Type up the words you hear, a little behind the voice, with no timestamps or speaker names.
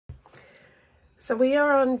So we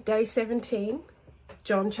are on day 17,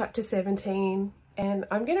 John chapter 17, and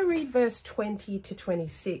I'm going to read verse 20 to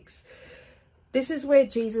 26. This is where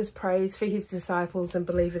Jesus prays for his disciples and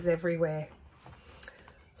believers everywhere.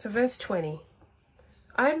 So verse 20,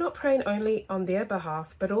 I am not praying only on their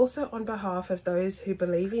behalf, but also on behalf of those who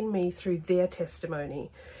believe in me through their testimony,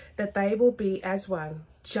 that they will be as one,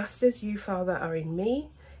 just as you, Father, are in me,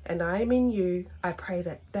 and I am in you. I pray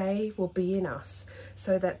that they will be in us,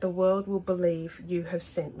 so that the world will believe you have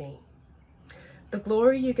sent me. The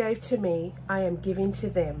glory you gave to me, I am giving to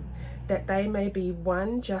them, that they may be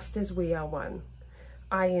one just as we are one.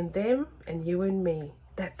 I in them and you in me,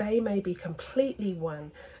 that they may be completely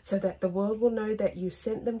one, so that the world will know that you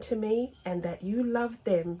sent them to me and that you loved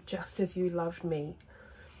them just as you loved me.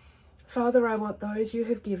 Father, I want those you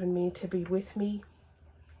have given me to be with me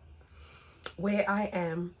where I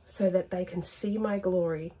am, so that they can see my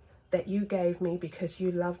glory that you gave me because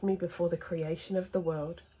you loved me before the creation of the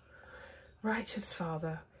world. Righteous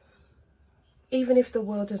Father, even if the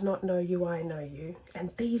world does not know you, I know you, and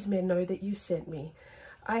these men know that you sent me.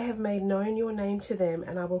 I have made known your name to them,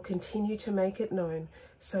 and I will continue to make it known,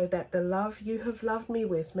 so that the love you have loved me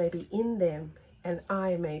with may be in them, and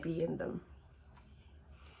I may be in them.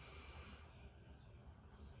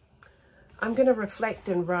 I'm going to reflect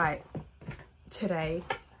and write today.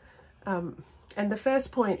 And the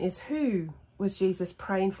first point is, who was Jesus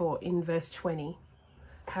praying for in verse 20?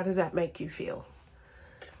 How does that make you feel?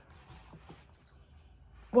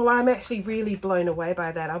 Well, I'm actually really blown away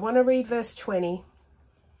by that. I want to read verse 20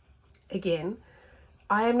 again.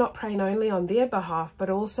 I am not praying only on their behalf, but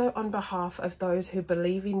also on behalf of those who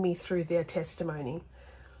believe in me through their testimony.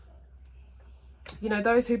 You know,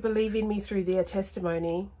 those who believe in me through their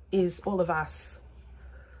testimony is all of us.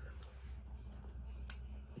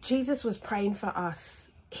 Jesus was praying for us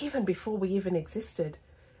even before we even existed.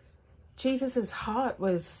 Jesus's heart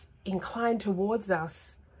was inclined towards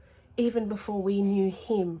us even before we knew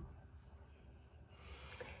him.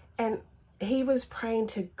 And he was praying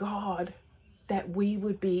to God that we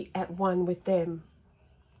would be at one with them.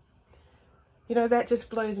 You know, that just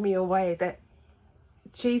blows me away, that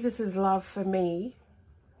Jesus's love for me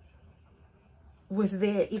was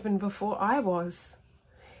there even before I was,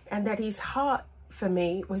 and that his heart for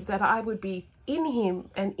me was that I would be in him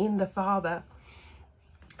and in the Father,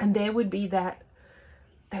 and there would be that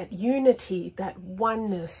unity, that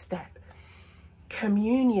oneness, that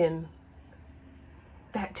communion,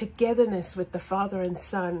 that togetherness with the Father and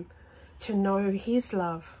Son, to know his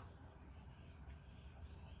love.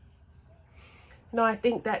 No, I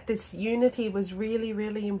think that this unity was really,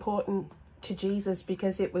 really important to Jesus,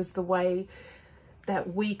 because it was the way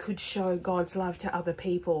that we could show God's love to other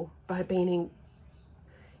people, by being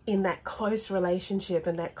in that close relationship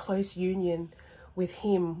and that close union with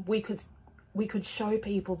him. We could show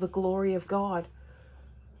people the glory of God,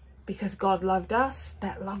 because God loved us.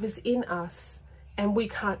 That love is in us, and we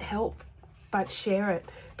can't help but share it.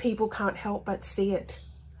 People can't help but see it.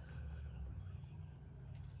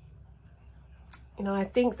 You know, I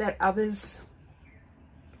think that others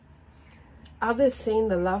seeing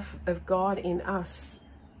the love of God in us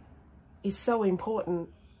is so important,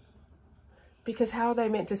 because how are they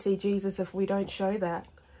meant to see Jesus if we don't show that?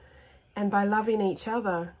 And by loving each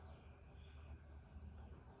other,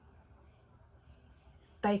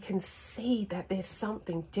 they can see that there's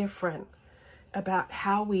something different about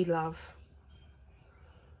how we love.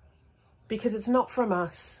 Because it's not from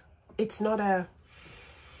us. It's not a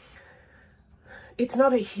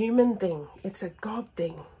human thing. It's a God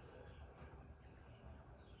thing.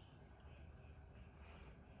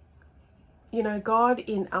 You know, God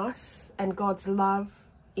in us and God's love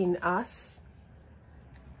in us,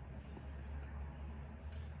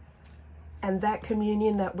 and that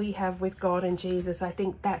communion that we have with God and Jesus, I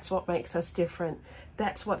think that's what makes us different.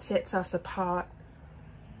 That's what sets us apart.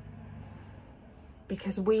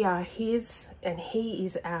 Because we are his and he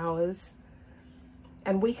is ours.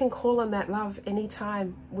 And we can call on that love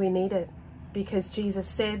anytime we need it. Because Jesus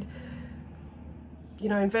said, you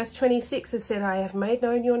know, in verse 26, it said, I have made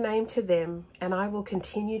known your name to them, and I will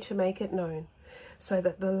continue to make it known, so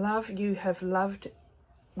that the love you have loved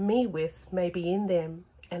me with may be in them,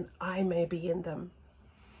 and I may be in them.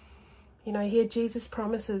 You know, here Jesus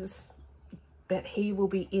promises that he will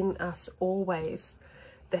be in us always,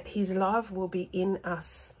 that his love will be in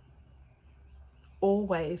us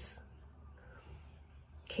always,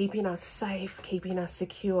 keeping us safe, keeping us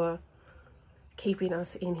secure, keeping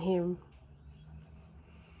us in him.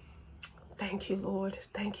 Thank you, Lord.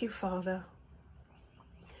 Thank you, Father.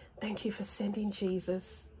 Thank you for sending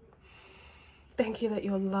Jesus. Thank you that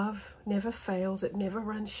your love never fails. It never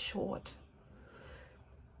runs short.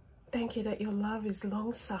 Thank you that your love is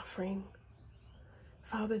long-suffering.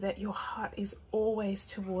 Father, that your heart is always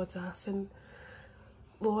towards us. And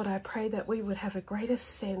Lord, I pray that we would have a greater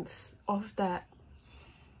sense of that.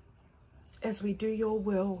 As we do your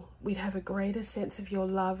will, we'd have a greater sense of your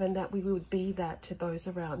love, and that we would be that to those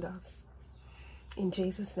around us. In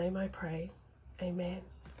Jesus' name I pray. Amen.